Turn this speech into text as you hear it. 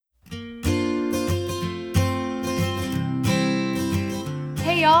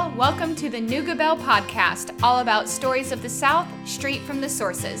Hey y'all, welcome to the Nooga Bell podcast, all about stories of the South, straight from the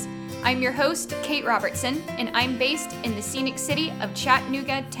sources. I'm your host, Kate Robertson, and I'm based in the scenic city of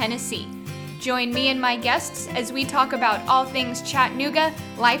Chattanooga, Tennessee. Join me and my guests as we talk about all things Chattanooga,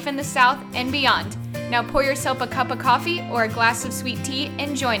 life in the South, and beyond. Now pour yourself a cup of coffee or a glass of sweet tea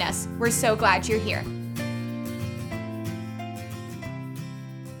and join us. We're so glad you're here.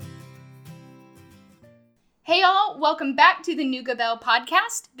 Hey y'all, welcome back to the Nooga Bell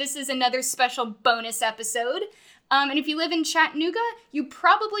podcast. This is another special bonus episode. And if you live in Chattanooga, you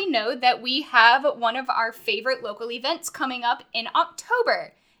probably know that we have one of our favorite local events coming up in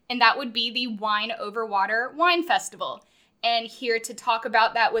October, and that would be the Wine Over Water Wine Festival. And here to talk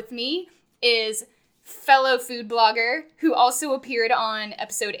about that with me is fellow food blogger who also appeared on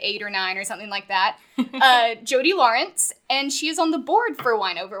episode 8 or 9 or something like that, Jodi Lawrence, and she is on the board for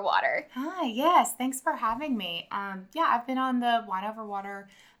Wine Over Water. Hi, yes, thanks for having me. I've been on the Wine Over Water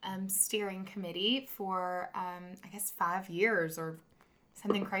steering committee for, 5 years or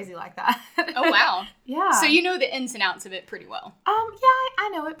something crazy like that. Oh, wow. Yeah. So you know the ins and outs of it pretty well. I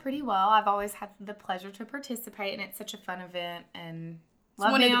know it pretty well. I've always had the pleasure to participate, and it's such a fun event, and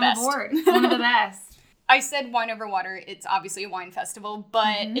love being on the board. It's one of the best. I said Wine Over Water, it's obviously a wine festival,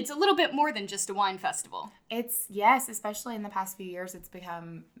 but it's a little bit more than just a wine festival. Yes, especially in the past few years, it's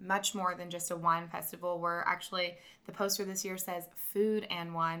become much more than just a wine festival, where actually the poster this year says Food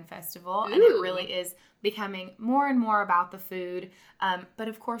and Wine Festival, and it really is becoming more and more about the food, but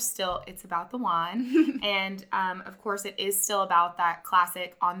of course still it's about the wine, and of course it is still about that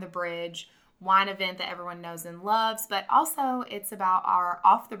classic on the bridge wine event that everyone knows and loves, but also it's about our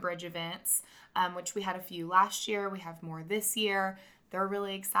off the bridge events, which we had a few last year. We have more this year. They're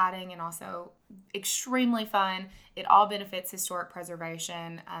really exciting and also extremely fun. It all benefits historic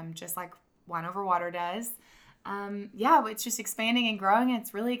preservation, just like Wine Over Water does. It's just expanding and growing, and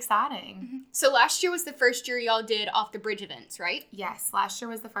it's really exciting. Mm-hmm. So last year was the first year y'all did off the bridge events, right? Yes, last year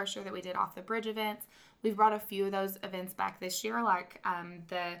was the first year that we did off the bridge events. We've brought a few of those events back this year, like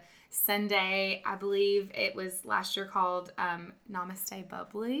the Sunday, I believe it was last year called Namaste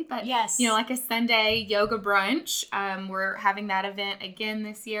Bubbly, but yes, like a Sunday yoga brunch. We're having that event again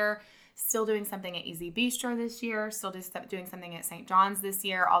this year. Still doing something at Easy Bistro this year. Still just doing something at St. John's this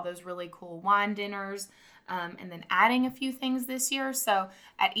year. All those really cool wine dinners. And then adding a few things this year. So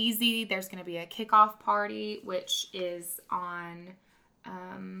at Easy, there's going to be a kickoff party, which is on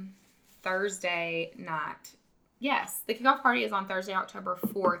Thursday night. Yes, the kickoff party is on Thursday, October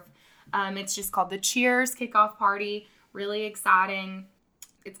 4th. It's just called the Cheers Kickoff Party. Really exciting.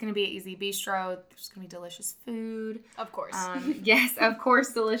 It's going to be at Easy Bistro. There's going to be delicious food. Of course. Yes, of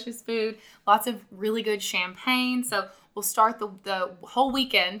course, delicious food. Lots of really good champagne. So we'll start the whole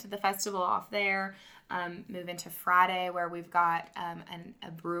weekend, the festival off there. Move into Friday, where we've got a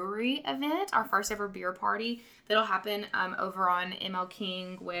brewery event, our first ever beer party that'll happen over on ML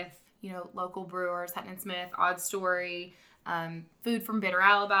King with local brewers, Hutton & Smith, Odd Story, food from Bitter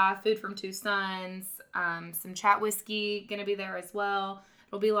Alibi, food from Two Sons, some chat whiskey going to be there as well.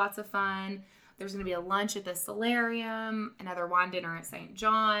 It'll be lots of fun. There's going to be a lunch at the Solarium, another wine dinner at St.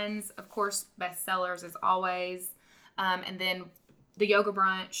 John's, of course, bestsellers as always, and then the yoga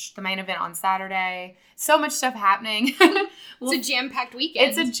brunch, the main event on Saturday. So much stuff happening. It's a jam-packed weekend.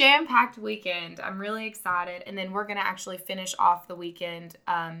 It's a jam-packed weekend. I'm really excited. And then we're going to actually finish off the weekend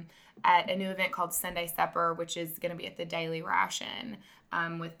at a new event called Sunday Supper, which is going to be at the Daily Ration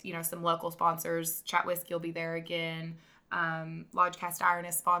with, some local sponsors. Chat Whiskey will be there again. Lodge Cast Iron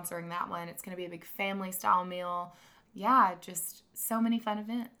is sponsoring that one. It's going to be a big family-style meal. Yeah, just so many fun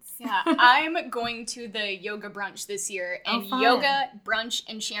events. Yeah, I'm going to the yoga brunch this year, and yoga, brunch,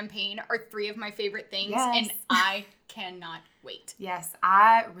 and champagne are 3 of my favorite things, and I cannot wait. Yes,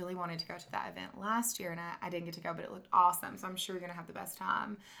 I really wanted to go to that event last year, and I didn't get to go, but it looked awesome, so I'm sure you're going to have the best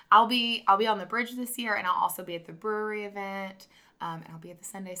time. I'll be on the bridge this year, and I'll also be at the brewery event, and I'll be at the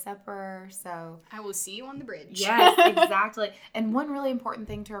Sunday Supper, so... I will see you on the bridge. Yes, exactly. And one really important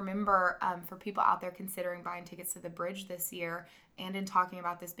thing to remember for people out there considering buying tickets to the bridge this year, and in talking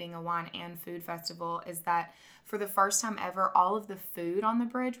about this being a wine and food festival, is that for the first time ever, all of the food on the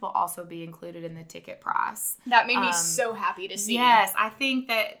bridge will also be included in the ticket price. That made me so happy to see. Yes, I think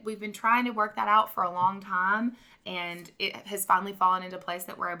that we've been trying to work that out for a long time, and it has finally fallen into place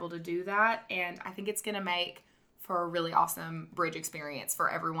that we're able to do that, and I think it's going to make for a really awesome bridge experience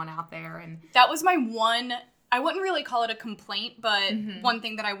for everyone out there. And that was my one, I wouldn't really call it a complaint, but one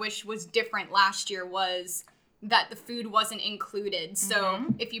thing that I wish was different last year was that the food wasn't included. So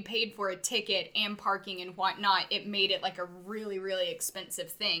if you paid for a ticket and parking and whatnot, it made it like a really, really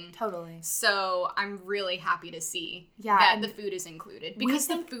expensive thing. Totally. So I'm really happy to see that the food is included because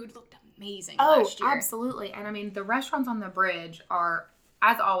the food looked amazing last year. Oh, absolutely. And I mean, the restaurants on the bridge are,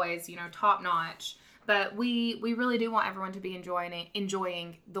 as always, top notch. But we really do want everyone to be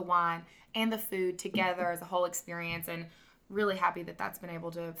enjoying the wine and the food together as a whole experience, and really happy that that's been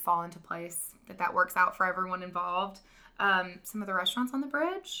able to fall into place, that works out for everyone involved. Some of the restaurants on the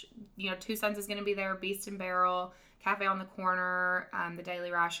bridge, Two Sons is going to be there, Beast and Barrel, Cafe on the Corner, the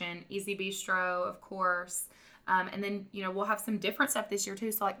Daily Ration, Easy Bistro, of course. And then, we'll have some different stuff this year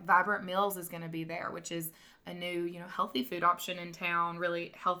too. So like Vibrant Meals is going to be there, which is a new, healthy food option in town,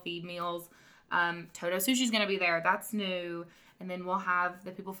 really healthy meals. Toto Sushi is going to be there. That's new. And then we'll have the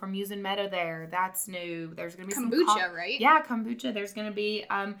people from Muse and Meadow there. That's new. There's going to be kombucha, right? Yeah, kombucha. There's going to be,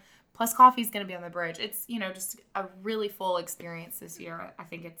 plus coffee is going to be on the bridge. It's, just a really full experience this year. I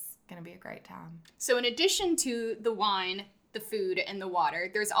think it's going to be a great time. So in addition to the wine, the food, and the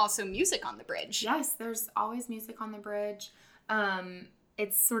water, there's also music on the bridge. Yes, there's always music on the bridge.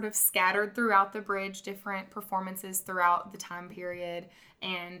 It's sort of scattered throughout the bridge, different performances throughout the time period.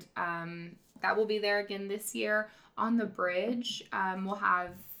 And that will be there again this year. On the bridge, we'll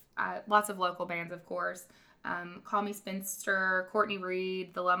have lots of local bands, of course. Call Me Spinster, Courtney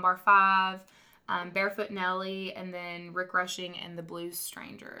Reed, the Lumbar Five, Barefoot Nelly, and then Rick Rushing and the Blues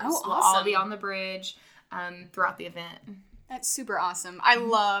Strangers. Oh, awesome. Will all be on the bridge throughout the event. That's super awesome. I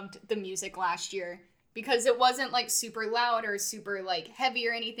loved the music last year because it wasn't like super loud or super like heavy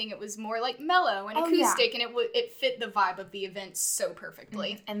or anything. It was more like mellow and acoustic, and it fit the vibe of the event so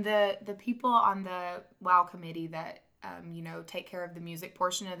perfectly. And the people on the WOW committee that take care of the music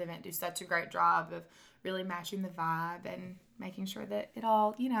portion of the event do such a great job of really matching the vibe and making sure that it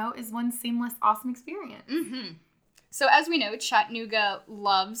all is one seamless, awesome experience. Mm-hmm. So as we know, Chattanooga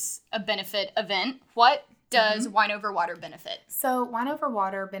loves a benefit event. What does Wine Over Water benefit? So Wine Over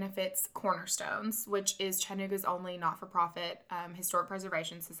Water benefits Cornerstones, which is Chattanooga's only not-for-profit historic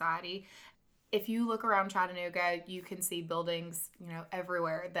preservation society. If you look around Chattanooga, you can see buildings,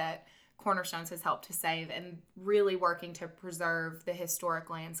 everywhere that Cornerstones has helped to save, and really working to preserve the historic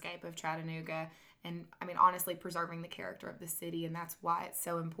landscape of Chattanooga. And I mean, honestly, preserving the character of the city. And that's why it's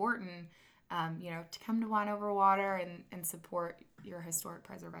so important, to come to Wine Over Water and support your historic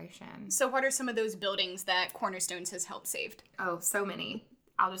preservation. So what are some of those buildings that Cornerstones has helped saved? Oh, so many.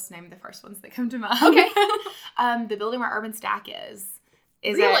 I'll just name the first ones that come to mind. Okay. The building where Urban Stack is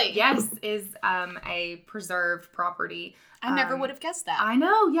really? Is a preserved property. I never would have guessed that. I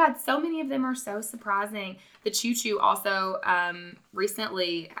know. Yeah, so many of them are so surprising. The Choo Choo also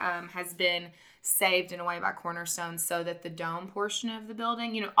recently has been saved in a way by Cornerstones so that the dome portion of the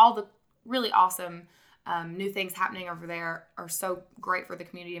building, all the really awesome new things happening over there are so great for the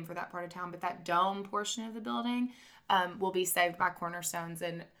community and for that part of town. But that dome portion of the building will be saved by Cornerstones,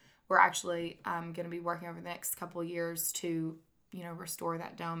 and we're actually going to be working over the next couple of years to restore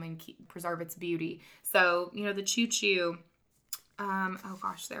that dome and preserve its beauty. So, the Choo Choo, oh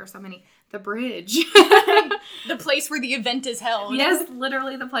gosh, there are so many. The bridge. The place where the event is held. Yes,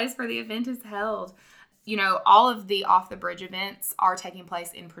 literally the place where the event is held. All of the Off the Bridge events are taking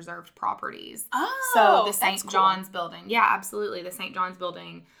place in preserved properties. Oh, so the St. cool. John's building. Yeah, absolutely. The St. John's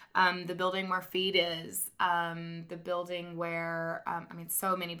building. The building where Feed is. The building where,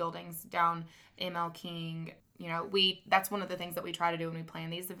 so many buildings down ML King. That's one of the things that we try to do when we plan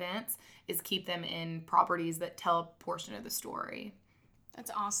these events is keep them in properties that tell a portion of the story. That's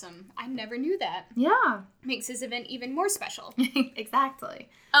awesome. I never knew that. Yeah. Makes this event even more special. Exactly.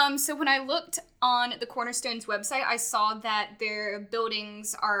 So when I looked on the Cornerstones website, I saw that their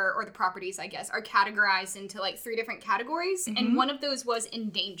buildings or the properties, I guess, are categorized into like 3 different categories. Mm-hmm. And one of those was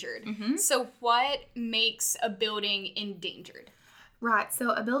endangered. Mm-hmm. So what makes a building endangered? Right.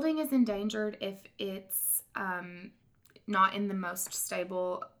 So a building is endangered if it's not in the most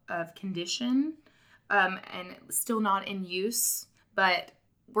stable of condition and still not in use, but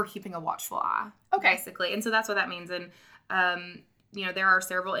we're keeping a watchful eye, basically. And so that's what that means. And, there are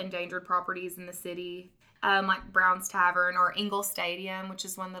several endangered properties in the city, like Brown's Tavern or Ingle Stadium, which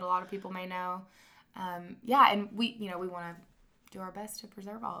is one that a lot of people may know. And we want to do our best to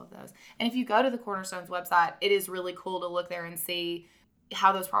preserve all of those. And if you go to the Cornerstones website, it is really cool to look there and see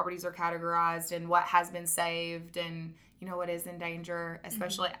how those properties are categorized and what has been saved and, what is in danger.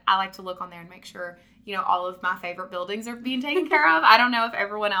 Especially, I like to look on there and make sure, all of my favorite buildings are being taken care of. I don't know if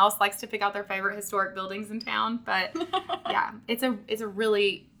everyone else likes to pick out their favorite historic buildings in town, but yeah, it's a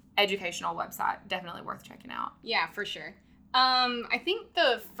really educational website. Definitely worth checking out. Yeah, for sure. I think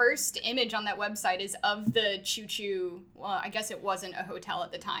the first image on that website is of the choo-choo. Well, I guess it wasn't a hotel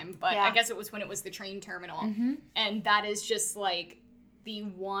at the time, but I guess it was when it was the train terminal. Mm-hmm. And that is just, like, the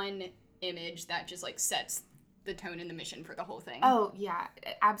one image that just, like, sets the tone and the mission for the whole thing. Oh, yeah,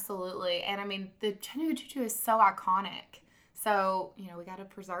 absolutely. And, I mean, the Chattanooga choo-choo is so iconic. So, you know, we got to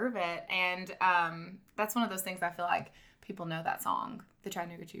preserve it. And that's one of those things I feel like people know that song, the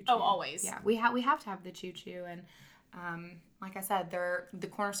Chattanooga choo-choo. Oh, always. Yeah, we have to have the choo-choo. And like I said, the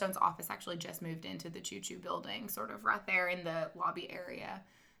Cornerstone's office actually just moved into the choo-choo building, sort of right there in the lobby area.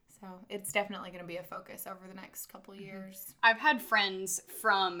 So it's definitely going to be a focus over the next couple years. I've had friends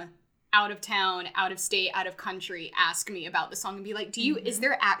from out of town, out of state, out of country ask me about the song and be like, is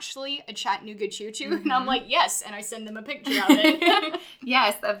there actually a Chattanooga choo-choo? Mm-hmm. And I'm like, yes. And I send them a picture of it.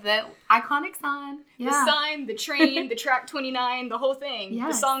 Yes, of the iconic sign. Yeah. The sign, the train, the track 29, the whole thing.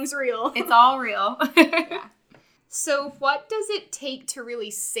 Yes. The song's real. It's all real. Yeah. So what does it take to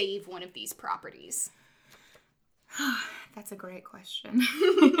really save one of these properties? That's a great question.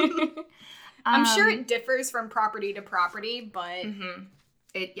 I'm sure it differs from property to property, but... Mm-hmm.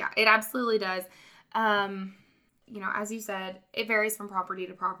 It absolutely does. You know, as you said, it varies from property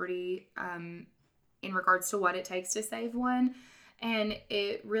to property in regards to what it takes to save one. And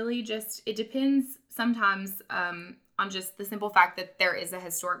it really it depends sometimes on just the simple fact that there is a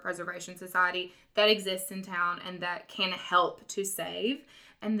historic preservation society that exists in town and that can help to save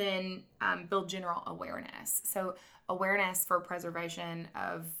and then build general awareness. So awareness for preservation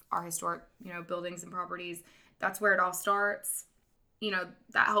of our historic, you know, buildings and properties, that's where it all starts. You know,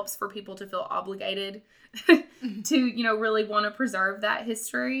 that helps for people to feel obligated to, you know, really want to preserve that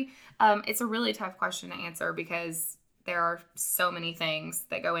history. It's a really tough question to answer because there are so many things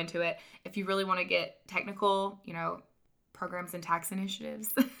that go into it. If you really want to get technical, you know, programs and tax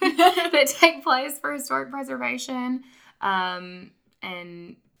initiatives that take place for historic preservation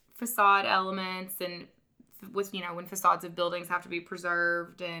and facade elements and with, you know, when facades of buildings have to be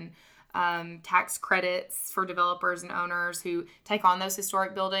preserved and tax credits for developers and owners who take on those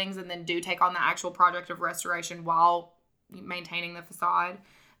historic buildings and then do take on the actual project of restoration while maintaining the facade.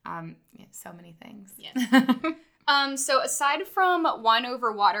 So many things. Yes. So aside from Wine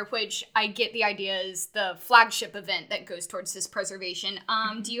Over Water, which I get the idea is the flagship event that goes towards this preservation,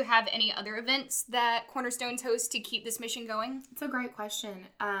 do you have any other events that Cornerstones host to keep this mission going? It's a great question.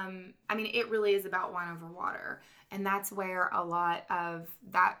 I mean, it really is about Wine Over Water, and that's where a lot of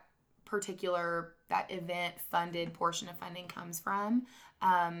that event funded portion of funding comes from.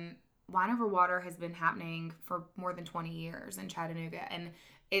 Wine Over Water has been happening for more than 20 years in Chattanooga, and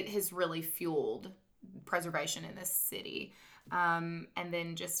it has really fueled preservation in this city. And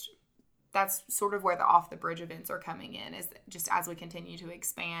then that's sort of where the Off the Bridge events are coming in, is just as we continue to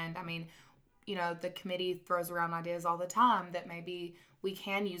expand. I mean, you know, the committee throws around ideas all the time that maybe we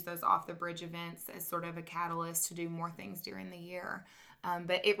can use those Off the Bridge events as sort of a catalyst to do more things during the year.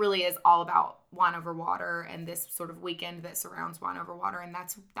 But it really is all about Wine Over Water and this sort of weekend that surrounds Wine Over Water. And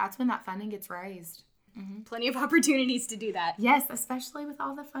that's when that funding gets raised. Mm-hmm. Plenty of opportunities to do that. Yes, especially with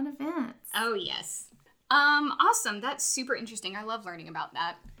all the fun events. Oh, yes. Awesome. That's super interesting. I love learning about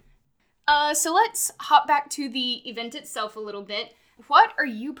that. So let's hop back to the event itself a little bit. What are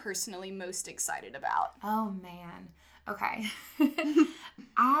you personally most excited about? Oh, man. Okay.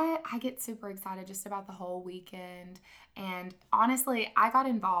 I get super excited just about the whole weekend. And honestly, I got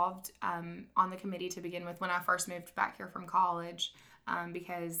involved on the committee to begin with when I first moved back here from college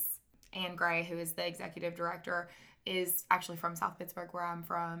because Ann Gray, who is the executive director, is actually from South Pittsburgh, where I'm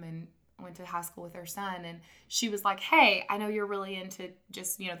from, and went to high school with her son. And she was like, hey, I know you're really into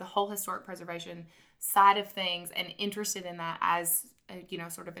just, you know, the whole historic preservation side of things and interested in that as, you know,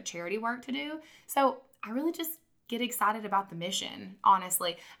 sort of a charity work to do. So I really just get excited about the mission,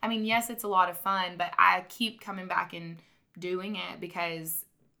 honestly. I mean, yes, it's a lot of fun, but I keep coming back and doing it because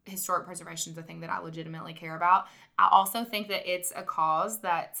historic preservation is a thing that I legitimately care about. I also think that it's a cause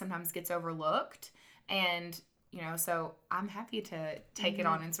that sometimes gets overlooked. And, you know, so I'm happy to take it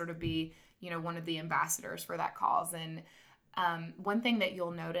on and sort of be, you know, one of the ambassadors for that cause. And one thing that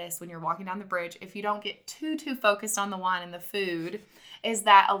you'll notice when you're walking down the bridge, if you don't get too focused on the wine and the food, is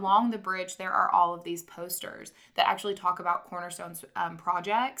that along the bridge there are all of these posters that actually talk about Cornerstone's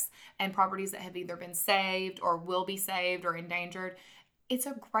projects and properties that have either been saved or will be saved or endangered. It's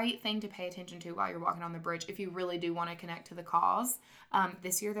a great thing to pay attention to while you're walking on the bridge if you really do want to connect to the cause.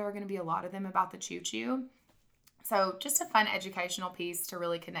 This year there are going to be a lot of them about the choo-choo. So just a fun educational piece to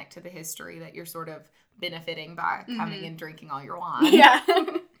really connect to the history that you're sort of benefiting by coming and drinking all your wine. Yeah.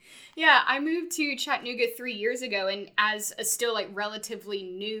 Yeah, I moved to Chattanooga 3 years ago, and as a still like relatively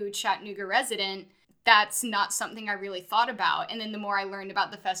new Chattanooga resident, that's not something I really thought about. And then the more I learned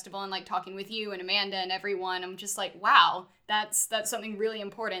about the festival and like talking with you and Amanda and everyone, I'm just like, wow, that's something really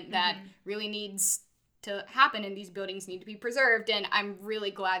important that really needs to happen, and these buildings need to be preserved. And I'm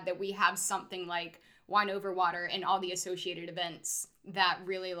really glad that we have something like Wine Over Water and all the associated events that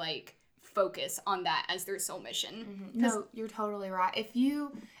really like focus on that as their sole mission. No, you're totally right. If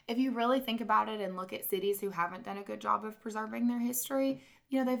you really think about it and look at cities who haven't done a good job of preserving their history,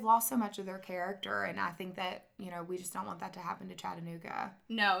 they've lost so much of their character, and I think that, we just don't want that to happen to Chattanooga.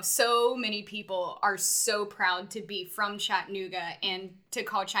 No, so many people are so proud to be from Chattanooga and to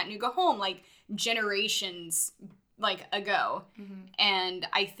call Chattanooga home, like, generations, like, ago. And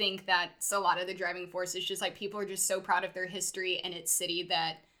I think that's a lot of the driving force. Is just, like, people are just so proud of their history and its city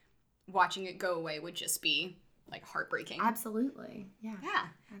that watching it go away would just be, like, heartbreaking. Absolutely. Yeah.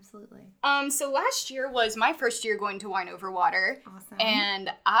 Absolutely. So last year was my first year going to Wine Over Water. Awesome. And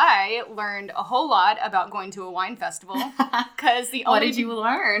I learned a whole lot about going to a wine festival. Because what did you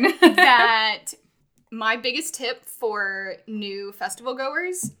learn? That my biggest tip for new festival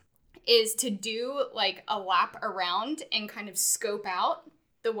goers is to do, like, a lap around and kind of scope out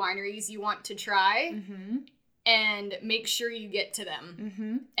the wineries you want to try. And make sure you get to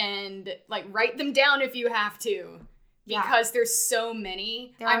them. And, like, write them down if you have to. Because there's so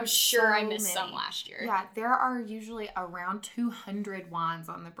many. I'm sure I missed some last year. Yeah, there are usually around 200 wines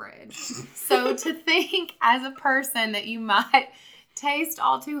on the bridge. So to think as a person that you might taste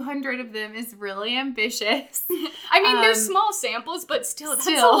all 200 of them is really ambitious. I mean, they're small samples, but still, that's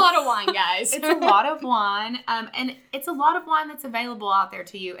a lot of wine, guys. It's a lot of wine. And it's a lot of wine that's available out there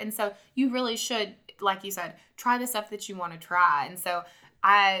to you. And so you really should, like you said, try the stuff that you want to try. And so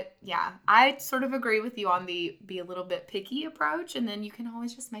I sort of agree with you on the be a little bit picky approach, and then you can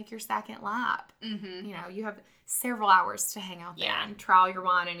always just make your second lap. You have several hours to hang out there and try all your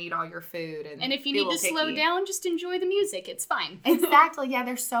wine and eat all your food. And if you need to slow down, just enjoy the music. It's fine. Exactly. Yeah,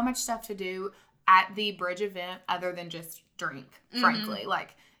 there's so much stuff to do at the bridge event other than just drink, frankly.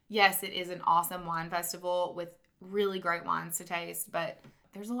 Like, yes, it is an awesome wine festival with really great wines to taste, but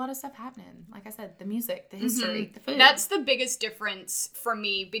there's a lot of stuff happening. Like I said, the music, the history, the food. That's the biggest difference for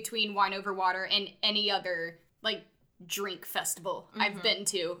me between Wine Over Water and any other, like, drink festival I've been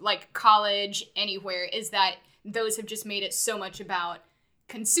to. Like, college, anywhere, is that those have just made it so much about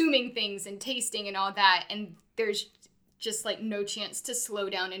consuming things and tasting and all that. And there's just, like, no chance to slow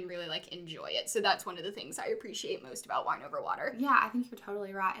down and really, like, enjoy it. So that's one of the things I appreciate most about Wine Over Water. Yeah, I think you're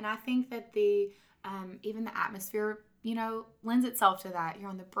totally right. And I think that the even the atmosphere, lends itself to that. You're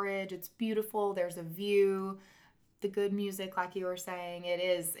on the bridge. It's beautiful. There's a view. The good music, like you were saying,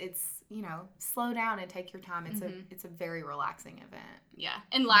 it's slow down and take your time. It's a very relaxing event. Yeah.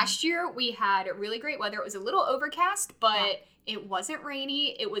 And last year we had really great weather. It was a little overcast, but it wasn't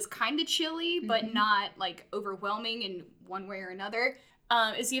rainy. It was kind of chilly, but not, like, overwhelming in one way or another.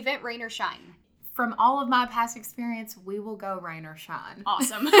 Is the event rain or shine? From all of my past experience, we will go rain or shine.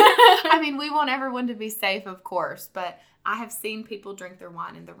 Awesome. I mean, we want everyone to be safe, of course, but I have seen people drink their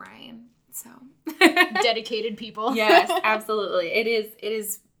wine in the rain. So dedicated people. Yes, absolutely. It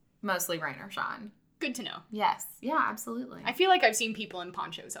is mostly rain or shine. Good to know. Yes. Yeah, absolutely. I feel like I've seen people in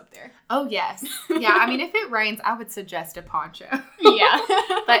ponchos up there. Oh, yes. Yeah, I mean, if it rains, I would suggest a poncho. Yeah.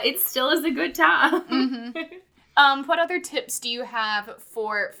 But it still is a good time. What other tips do you have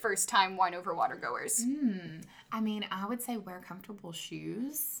for first-time Wine Over Water goers? I mean, I would say wear comfortable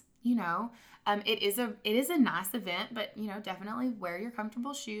shoes. It is a nice event, but, definitely wear your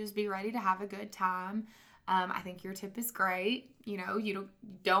comfortable shoes. Be ready to have a good time. I think your tip is great. You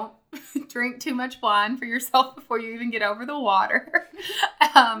don't drink too much wine for yourself before you even get over the water,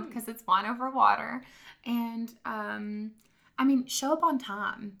 because it's wine over water. And, show up on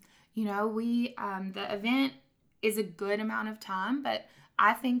time. The event is a good amount of time, but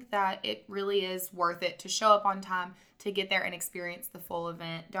I think that it really is worth it to show up on time to get there and experience the full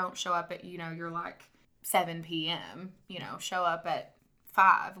event. Don't show up at, you're like 7 p.m., show up at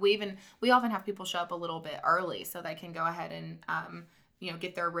 5. We often have people show up a little bit early so they can go ahead and,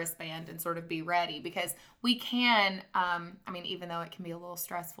 get their wristband and sort of be ready, because we can, even though it can be a little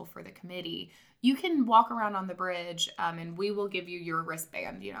stressful for the committee, you can walk around on the bridge, and we will give you your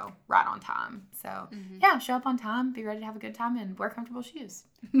wristband, right on time. So, show up on time, be ready to have a good time, and wear comfortable shoes.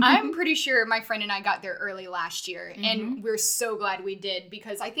 I'm pretty sure my friend and I got there early last year, and we're so glad we did,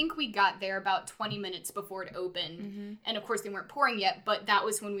 because I think we got there about 20 minutes before it opened. And, of course, they weren't pouring yet, but that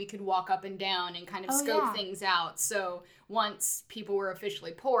was when we could walk up and down and kind of scope things out. So once people were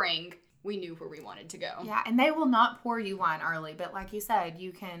officially pouring, we knew where we wanted to go. Yeah, and they will not pour you wine early, but like you said,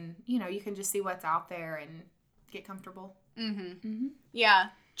 you can just see what's out there and get comfortable. Yeah.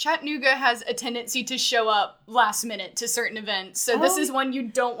 Chattanooga has a tendency to show up last minute to certain events, so this is one you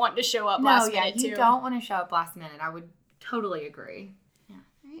don't want to show up last minute to. You don't want to show up last minute. I would totally agree. Yeah.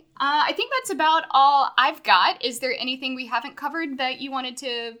 I think that's about all I've got. Is there anything we haven't covered that you wanted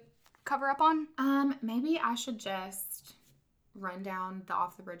to cover up on? Maybe I should just run down the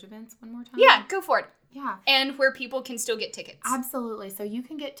Off the Bridge events one more time. Yeah, go for it. Yeah. And where people can still get tickets. Absolutely. So you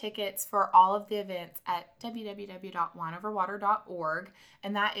can get tickets for all of the events at www.wineoverwater.org.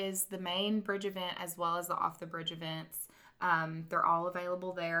 And that is the main bridge event as well as the Off the Bridge events. They're all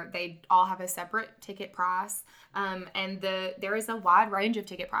available there. They all have a separate ticket price. And there is a wide range of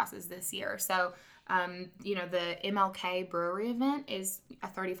ticket prices this year. So, the MLK Brewery event is a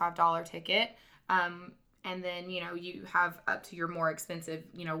 $35 ticket. And then, you have up to your more expensive,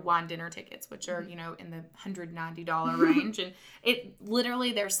 wine dinner tickets, which are, in the $190 range. And it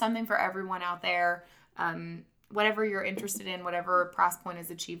literally, there's something for everyone out there. Whatever you're interested in, whatever price point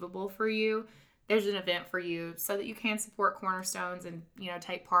is achievable for you, there's an event for you so that you can support Cornerstones and,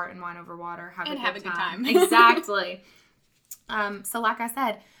 take part in Wine Over Water. Have a good time. Exactly. So like I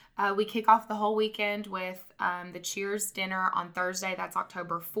said, we kick off the whole weekend with the Cheers dinner on Thursday. That's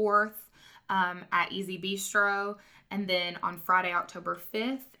October 4th. At Easy Bistro. And then on Friday, October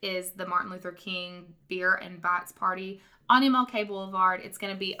 5th is the Martin Luther King Beer and Bites Party on MLK Boulevard. It's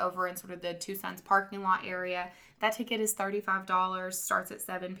going to be over in sort of the Two Sons parking lot area. That ticket is $35, starts at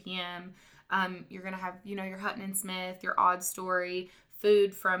 7 p.m. You're going to have, your Hutton and Smith, your Odd Story,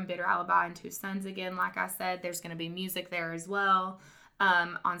 food from Bitter Alibi and Two Sons again. Like I said, there's going to be music there as well.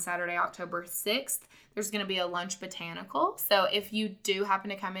 On Saturday, October 6th, there's going to be a lunch botanical. So if you do happen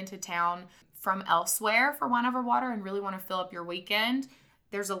to come into town from elsewhere for Wine Over Water and really want to fill up your weekend,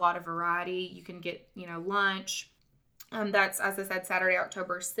 there's a lot of variety. You can get, lunch. That's, as I said, Saturday,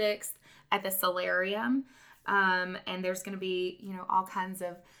 October 6th at the Solarium. And there's going to be, all kinds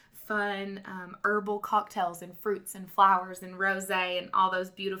of fun herbal cocktails and fruits and flowers and rosé and all those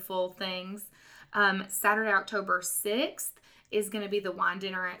beautiful things. Saturday, October 6th is going to be the wine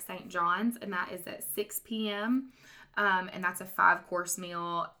dinner at St. John's, and that is at 6 p.m. And that's a 5-course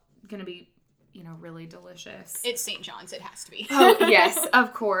meal. Going to be, really delicious. It's St. John's. It has to be. Oh, yes,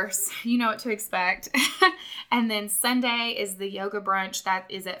 of course. You know what to expect. And then Sunday is the yoga brunch. That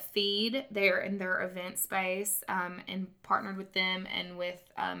is at Feed. They're in their event space and partnered with them and with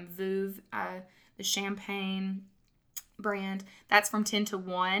Vouv, the champagne brand. That's from 10 to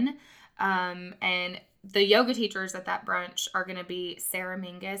 1. And the yoga teachers at that brunch are going to be Sarah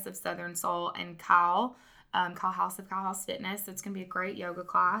Mingus of Southern Soul and Kyle House of Kyle House Fitness. So it's going to be a great yoga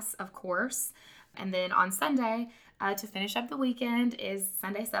class, of course. And then on Sunday, to finish up the weekend, is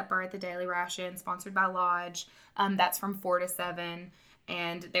Sunday Supper at the Daily Ration, sponsored by Lodge. That's from 4 to 7.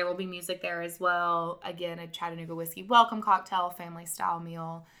 And there will be music there as well. Again, a Chattanooga whiskey welcome cocktail, family style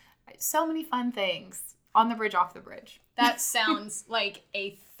meal. So many fun things on the bridge, off the bridge. That sounds like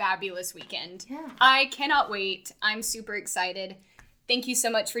a fabulous weekend. Yeah. I cannot wait. I'm super excited. Thank you so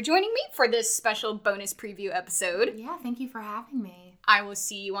much for joining me for this special bonus preview episode. Yeah, thank you for having me. I will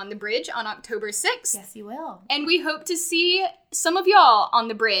see you on the bridge on October 6th. Yes, you will. And we hope to see some of y'all on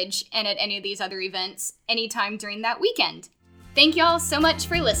the bridge and at any of these other events anytime during that weekend. Thank y'all so much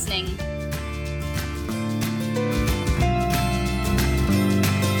for listening.